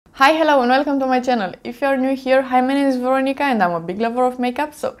Hi, hello and welcome to my channel. If you are new here, hi, my name is Veronica and I'm a big lover of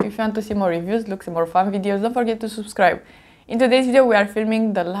makeup, so if you want to see more reviews, looks and more fun videos, don't forget to subscribe. In today's video we are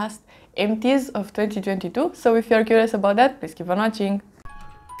filming the last empties of 2022, so if you are curious about that, please keep on watching.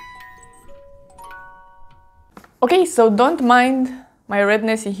 Okay, so don't mind my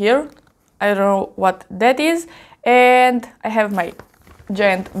redness in here, I don't know what that is, and I have my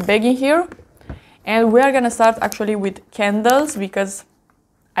giant bag in here, and we are gonna start actually with candles because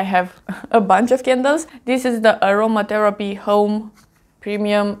I have a bunch of candles. This is the Aromatherapy Home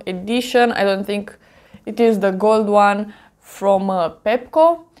Premium Edition. I don't think it is the gold one from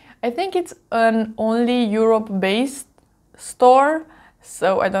Pepco. I think it's an only Europe-based store,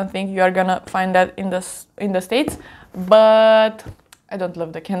 so I don't think you are gonna find that in the States, but I don't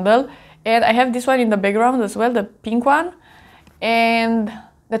love the candle. And I have this one in the background as well, the pink one, and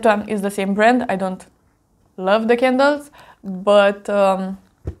that one is the same brand. I don't love the candles, but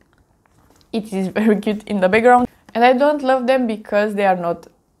it is very cute in the background, and I don't love them because they are not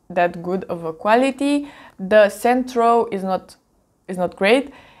that good of a quality. The centro is not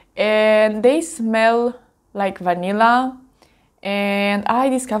great, and they smell like vanilla, and I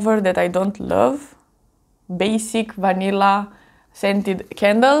discovered that I don't love basic vanilla scented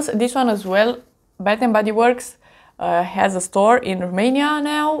candles. This one as well, Bath & Body Works has a store in Romania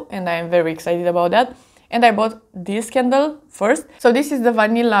now, and I'm very excited about that. And I bought this candle first. So this is the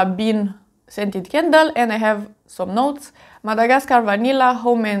vanilla bean scented candle, and I have some notes: Madagascar vanilla,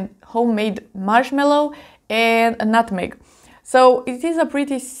 homemade marshmallow, and a nutmeg. So it is a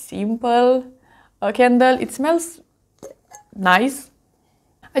pretty simple candle. It smells nice.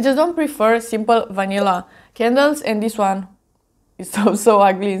 I just don't prefer simple vanilla candles, and this one is so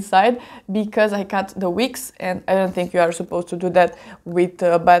ugly inside because I cut the wicks, and I don't think you are supposed to do that with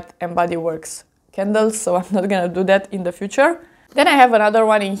Bath & Body Works candles, so I'm not gonna do that in the future. Then I have another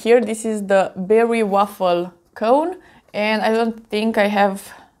one in here. This is the berry waffle cone, and I don't think I have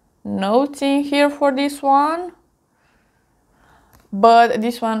notes in here for this one, but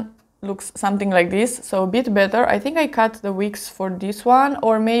this one looks something like this, so a bit better. I think I cut the wicks for this one,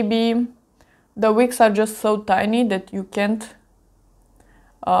 or maybe the wicks are just so tiny that you can't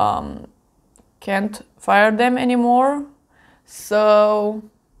fire them anymore. So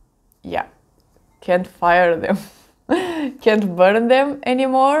yeah, can't fire them. Can't burn them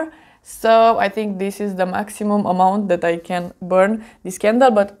anymore, so I think this is the maximum amount that I can burn this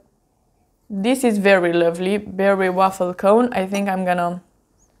candle. But this is very lovely, berry waffle cone. I think I'm gonna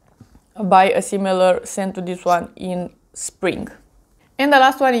buy a similar scent to this one in spring. And the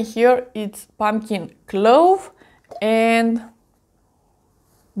last one in here, it's pumpkin clove, and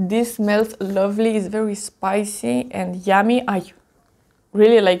this smells lovely. It's very spicy and yummy. I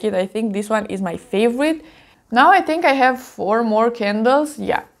really like it. I think this one is my favorite. Now I think I have 4 more candles.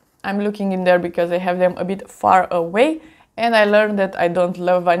 Yeah, I'm looking in there because I have them a bit far away, and I learned that I don't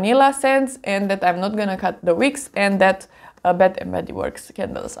love vanilla scents, and that I'm not gonna cut the wicks, and that Bath & Body Works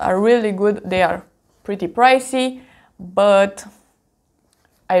candles are really good. They are pretty pricey, but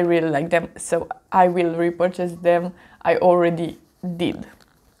I really like them, so I will repurchase them. I already did.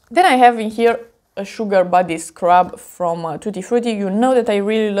 Then I have in here a sugar body scrub from Tutti Frutti. You know that I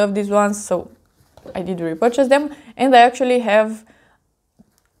really love these ones, so I did repurchase them, and I actually have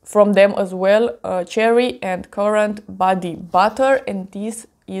from them as well cherry and currant body butter, and this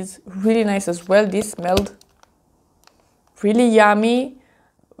is really nice as well. This smelled really yummy,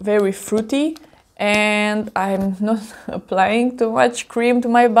 very fruity, and I'm not applying too much cream to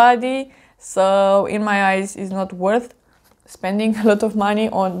my body, so in my eyes it's not worth spending a lot of money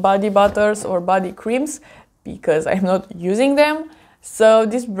on body butters or body creams because I'm not using them. So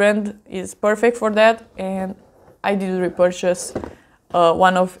this brand is perfect for that, and I did repurchase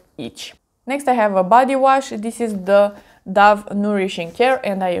one of each. Next I have a body wash. This is the Dove Nourishing Care,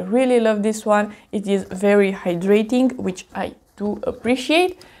 and I really love this one. It is very hydrating, which I do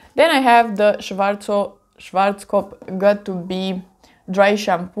appreciate. Then I have the Schwarzkopf Got To Be Dry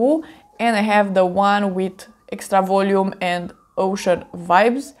Shampoo, and I have the one with extra volume and ocean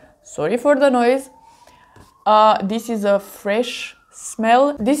vibes. Sorry for the noise. This is a fresh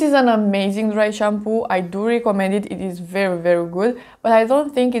smell. This is an amazing dry shampoo. I do recommend it. It is very good, but I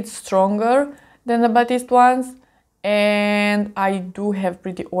don't think it's stronger than the Batiste ones, and I do have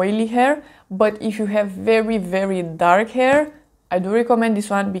pretty oily hair. But if you have very dark hair, I do recommend this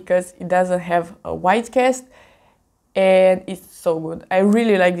one because it doesn't have a white cast, and it's so good. I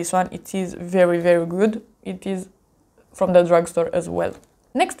really like this one. It is very good. It is from the drugstore as well.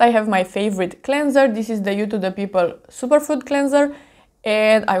 Next I have my favorite cleanser. This is the You to the People Superfood cleanser,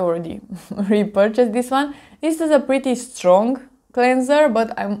 and I already repurchased this one. This is a pretty strong cleanser,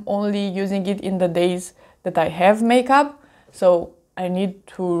 but I'm only using it in the days that I have makeup, so I need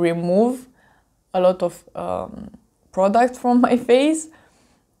to remove a lot of products from my face.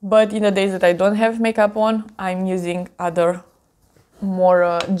 But in the days that I don't have makeup on, I'm using other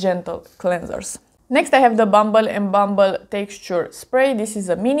more gentle cleansers. Next I have the Bumble and Bumble Texture Spray. This is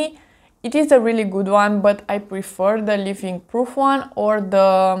a mini. It is a really good one, but I prefer the leave-in proof one, or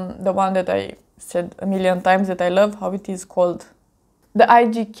the one that I said a million times that I love, how it is called. The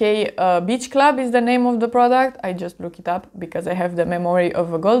IGK Beach Club is the name of the product. I just look it up because I have the memory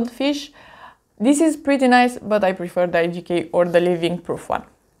of a goldfish. This is pretty nice, but I prefer the IGK or the leave-in proof one.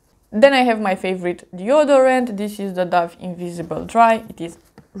 Then I have my favorite deodorant. This is the Dove Invisible Dry. It is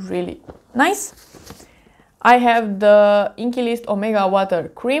really nice. I have the Inkey Omega Water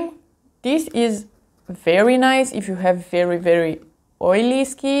Cream. This is very nice if you have very oily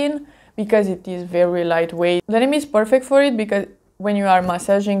skin, because it is very lightweight. The name is perfect for it because when you are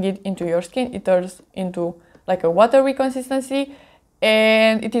massaging it into your skin, it turns into like a watery consistency,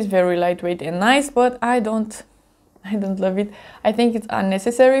 and it is very lightweight and nice, but I don't love it. I think it's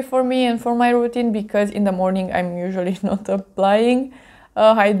unnecessary for me and for my routine, because in the morning I'm usually not applying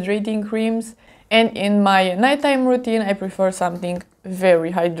hydrating creams, and in my nighttime routine I prefer something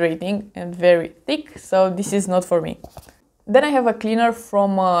very hydrating and very thick, so this is not for me. Then I have a cleaner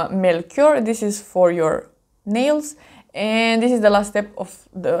from Melkior. This is for your nails, and this is the last step of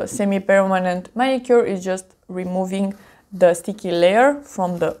the semi-permanent manicure. Is just removing the sticky layer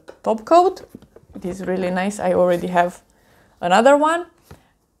from the top coat. It is really nice. I already have another one.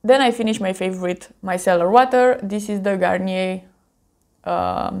 Then I finish my favorite micellar water. This is the Garnier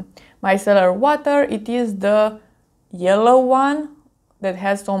micellar water. It is the yellow one that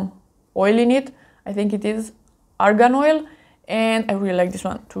has some oil in it. I think it is argan oil, and I really like this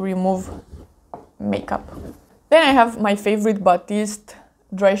one to remove makeup. Then I have my favorite Batiste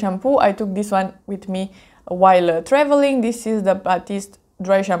dry shampoo. I took this one with me while traveling. This is the Batiste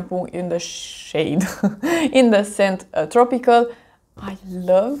dry shampoo in the shade in the scent Tropical. I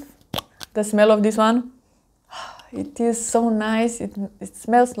love the smell of this one. It is so nice. It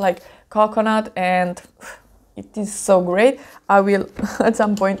smells like coconut and it is so great. I will at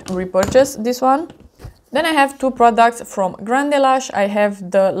some point repurchase this one. Then I have two products from Grande Lash. I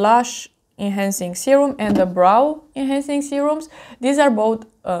have the Lash Enhancing Serum and the Brow Enhancing Serums. These are both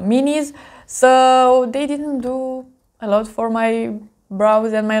minis, so they didn't do a lot for my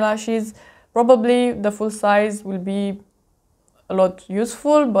brows and my lashes. Probably the full size will be a lot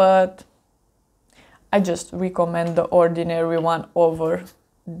useful, but I just recommend the ordinary one over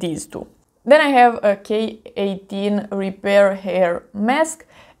these two. Then I have a K18 Repair Hair Mask.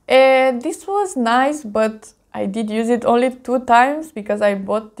 This was nice, but I did use it only 2 times because I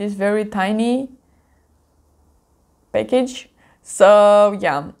bought this very tiny package. So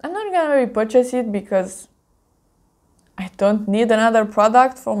yeah, I'm not gonna repurchase it because I don't need another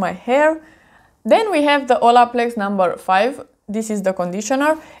product for my hair. Then we have the Olaplex number 5. This is the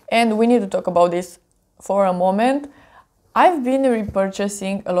conditioner, and we need to talk about this for a moment. I've been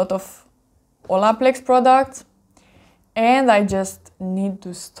repurchasing a lot of Olaplex products, and I just need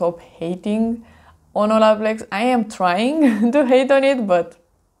to stop hating on Olaplex. I am trying to hate on it, but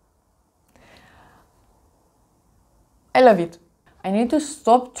I love it. I need to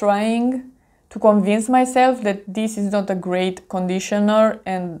stop trying to convince myself that this is not a great conditioner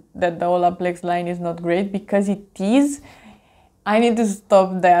and that the Olaplex line is not great, because it is. I need to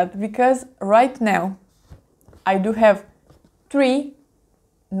stop that, because right now I do have 3,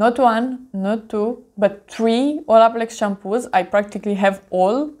 not 1, not 2, but 3 Olaplex shampoos. I practically have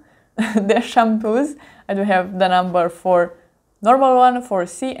all their shampoos. I do have the number for normal one, for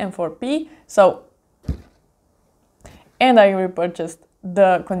C and for P. So, and I repurchased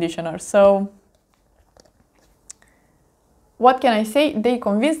the conditioner. So what can I say? They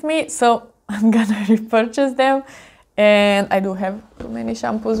convinced me, so I'm gonna repurchase them. And I do have too many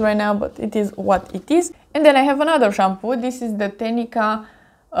shampoos right now, but it is what it is. And then I have another shampoo. This is the Teknia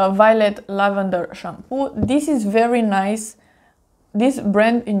Violet Lavender Shampoo. This is very nice. This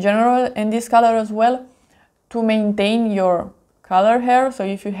brand in general, and this color as well, to maintain your color hair. So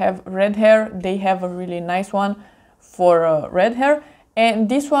if you have red hair, they have a really nice one for red hair. And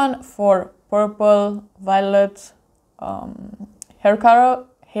this one for purple, violet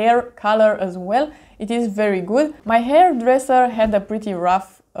hair color as well. It is very good. My hairdresser had a pretty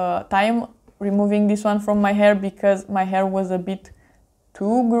rough time removing this one from my hair because my hair was a bit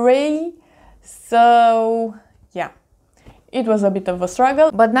too gray. So yeah, it was a bit of a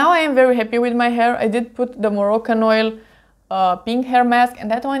struggle. But now I am very happy with my hair. I did put the Moroccan oil pink hair mask, and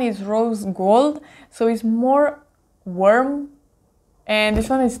that one is rose gold. So it's more warm and this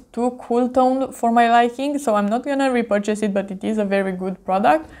one is too cool toned for my liking, so I'm not gonna repurchase it, but it is a very good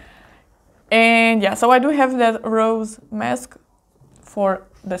product. And yeah, so I do have that rose mask for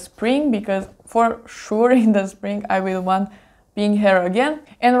the spring, because for sure in the spring I will want pink hair again.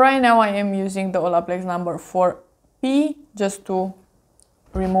 And right now I am using the Olaplex number 4P just to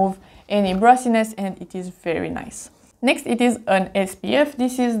remove any brussiness, and it is very nice. Next, it is an SPF.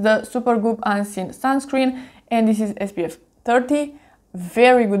 This is the Supergoop Unseen Sunscreen, and this is SPF 30.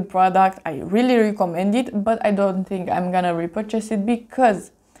 Very good product. I really recommend it, but I don't think I'm gonna repurchase it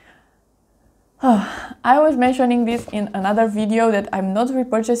because I was mentioning this in another video that I'm not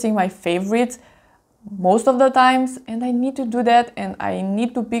repurchasing my favorites most of the times, and I need to do that, and I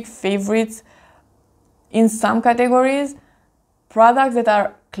need to pick favorites in some categories, products that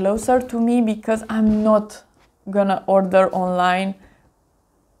are closer to me, because I'm not gonna order online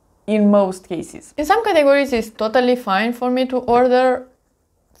in most cases. In some categories it's totally fine for me to order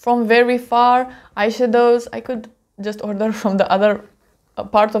from very far. Eyeshadows I could just order from the other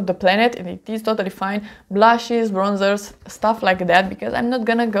part of the planet and it is totally fine. Blushes, bronzers, stuff like that, because I'm not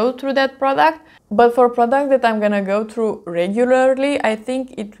gonna go through that product. But for products that I'm gonna go through regularly, I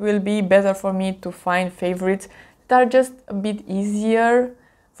think it will be better for me to find favorites that are just a bit easier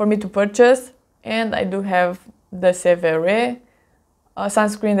for me to purchase. And I do have the Severe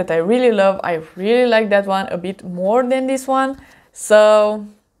sunscreen that I really love. I really like that one a bit more than this one, so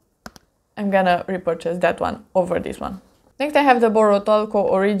I'm gonna repurchase that one over this one. Next I have the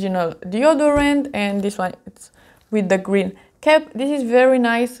Borotalco original deodorant, and this one it's with the green cap. This is very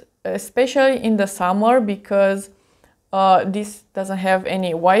nice, especially in the summer, because this doesn't have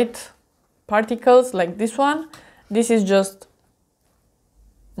any white particles like this one. This is just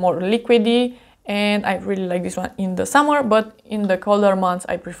more liquidy, and I really like this one in the summer, but in the colder months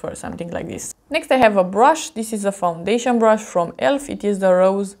I prefer something like this. Next I have a brush. This is a foundation brush from E.L.F. It is the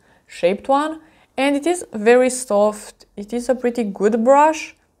rose shaped one, and it is very soft. It is a pretty good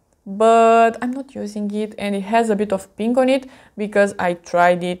brush, but I'm not using it, and it has a bit of pink on it because I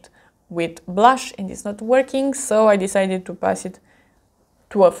tried it with blush and it's not working, so I decided to pass it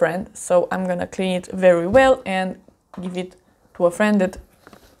to a friend. So I'm gonna clean it very well and give it to a friend that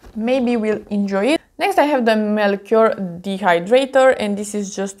maybe will enjoy it. Next I have the Melkior Dehydrator, and this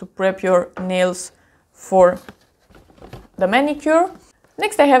is just to prep your nails for the manicure.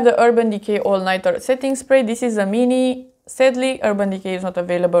 Next I have the Urban Decay Allnighter setting spray. This is a mini. Sadly, Urban Decay is not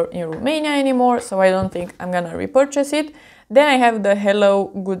available in Romania anymore, so I don't think I'm gonna repurchase it. Then I have the Hello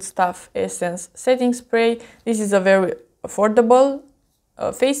Good Stuff Essence setting spray. This is a very affordable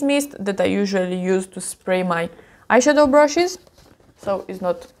face mist that I usually use to spray my eyeshadow brushes, so it's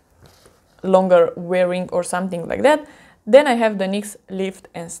not longer wearing or something like that. Then I have the NYX Lift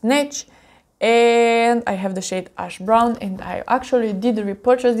and Snatch, and I have the shade Ash Brown, and I actually did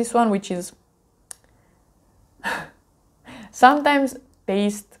repurchase this one, which is sometimes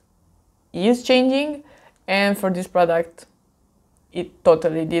taste is changing, and for this product it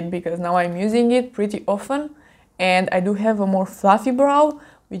totally did, because now I'm using it pretty often and I do have a more fluffy brow,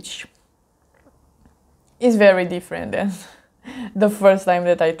 which is very different than the first time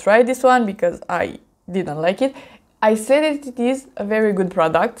that I tried this one, because I didn't like it. I said that it is a very good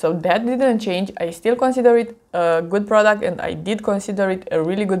product, so that didn't change. I still consider it a good product, and I did consider it a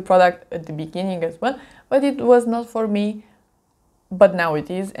really good product at the beginning as well, but it was not for me. But now it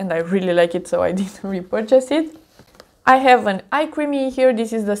is, and I really like it, so I did repurchase it. I have an eye cream in here.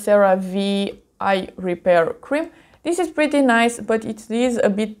 This is the CeraVe Eye Repair Cream. This is pretty nice, but it is a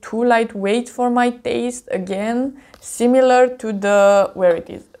bit too lightweight for my taste. Again, similar to the, where it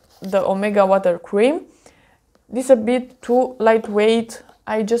is, the Omega Water Cream. This is a bit too lightweight.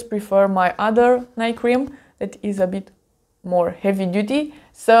 I just prefer my other night cream that is a bit more heavy duty.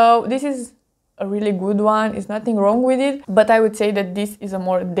 So this is a really good one. There's nothing wrong with it, but I would say that this is a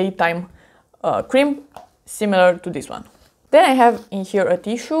more daytime cream, similar to this one. Then I have in here a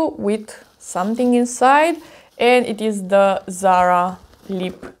tissue with something inside, and it is the Zara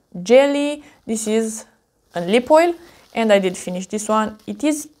Lip Jelly. This is a lip oil, and I did finish this one. It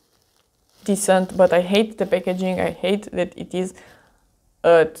is decent, but I hate the packaging. I hate that it is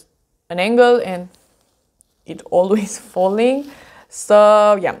at an angle and it always falling.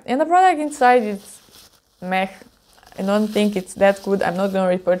 So yeah, and the product inside is meh. I don't think it's that good. I'm not gonna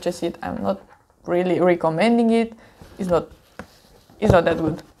repurchase it. I'm not really recommending it. It's not that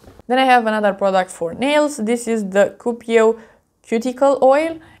good. Then I have another product for nails. This is the Cupio Cuticle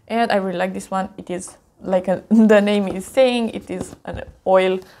Oil, and I really like this one. It is like the name is saying, it is an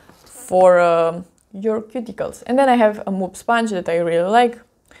oil for your cuticles. And then I have a mousse sponge that I really like.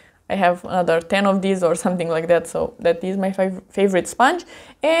 I have another 10 of these or something like that, so that is my favorite sponge.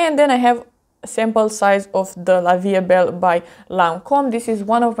 And then I have a sample size of the La Vie Belle by Lancome. This is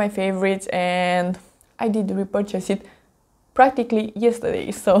one of my favorites, and I did repurchase it practically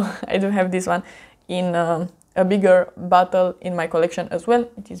yesterday, so I do have this one in a bigger bottle in my collection as well.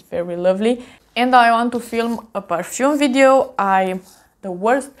 It is very lovely. And I want to film a perfume video. I'm the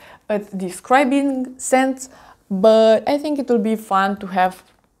worst at describing scents, but I think it will be fun to have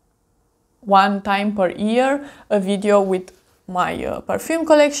one time per year a video with my perfume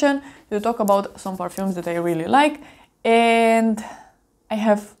collection to talk about some perfumes that I really like. And I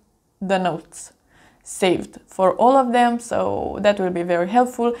have the notes saved for all of them, so that will be very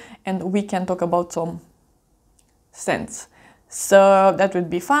helpful, and we can talk about some scents. So that would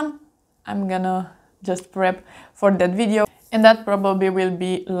be fun. I'm gonna just prep for that video, and that probably will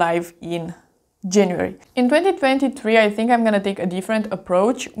be live in January. In 2023, I think I'm gonna take a different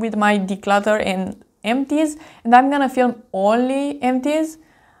approach with my declutter and empties, and I'm gonna film only empties.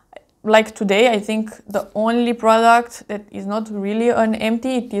 Like today, I think the only product that is not really an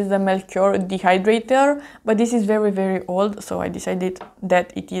empty, it is the Melkior Dehydrator, but this is very, very old, so I decided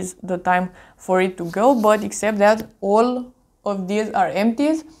that it is the time for it to go. But except that, all of these are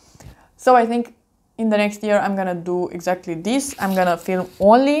empties, so I think in the next year I'm gonna do exactly this. I'm gonna film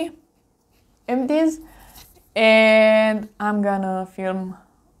only empties, and I'm gonna film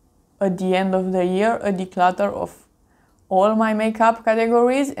at the end of the year a declutter of all my makeup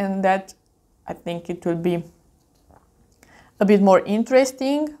categories, and that I think it will be a bit more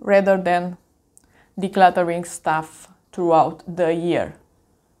interesting rather than decluttering stuff throughout the year.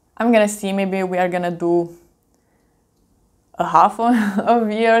 I'm gonna see, maybe we are gonna do a half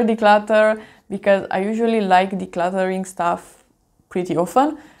of year declutter, because I usually like decluttering stuff pretty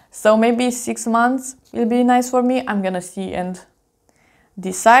often, so maybe 6 months will be nice for me. I'm gonna see and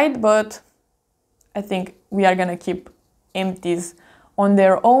decide, but I think we are gonna keep empties on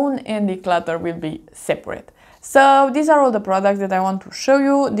their own and declutter will be separate. So these are all the products that I want to show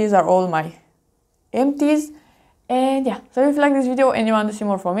you. These are all my empties, and yeah, so if you like this video and you want to see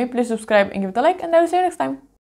more from me, please subscribe and give it a like, and I will see you next time.